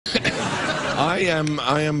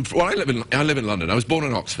Well, I live in London. I was born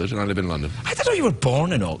in Oxford, and I live in London. I didn't know you were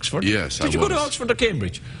born in Oxford. Yes, I was. Did you go to Oxford or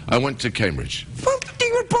Cambridge? I went to Cambridge. Well,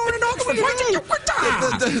 you were born in Oxford. Why didn't you?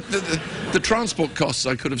 The transport costs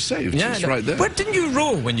I could have saved. Yeah, it's right there. But didn't you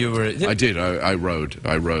row when you were? I did. I rode.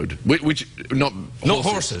 Which not horses. Not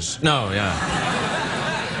horses. No,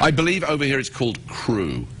 yeah. I believe over here it's called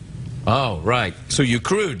crew. Oh, right. So you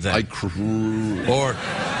crewed then? I crew. Or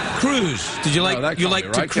cruise. Did you like? No, you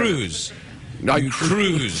like to cruise? I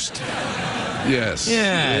cruised. Yes.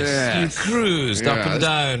 Yes. You cruised up and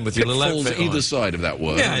down with your little outfit on. Either side of that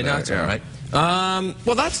word. Yeah, that's all right.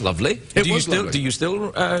 Well, that's lovely. Do you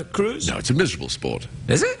still cruise? No, it's a miserable sport.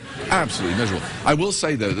 Is it? Absolutely miserable. I will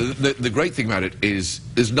say, though, the great thing about it is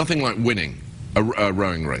there's nothing like winning a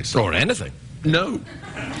rowing race. Or anything. No.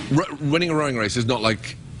 Winning a rowing race is not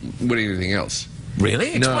like winning anything else.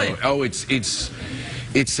 Really? Explain. No. Oh,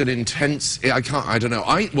 it's an intense... I don't know.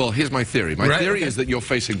 Well, here's my theory. My theory is that you're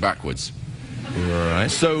facing backwards. Right.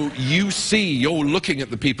 So you're looking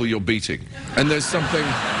at the people you're beating. And there's something...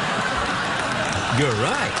 You're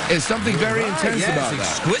right. There's something very intense about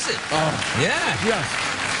that. Exquisite. Oh, yeah. Yeah.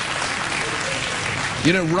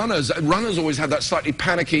 You know, runners always have that slightly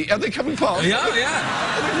panicky... Are they coming past? Yeah,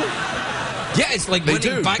 yeah. Yeah, it's like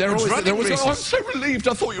winning backwards running races. Oh, I'm so relieved.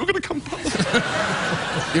 I thought you were going to come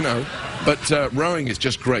past. You know, but rowing is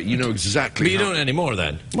just great. You know exactly. But you don't anymore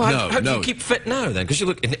then. Well, how do you keep fit now then? Because you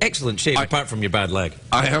look in excellent shape apart from your bad leg.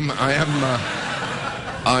 I am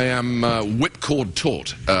whipcord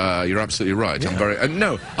taut. You're absolutely right. Yeah. I'm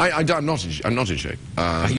not in shape.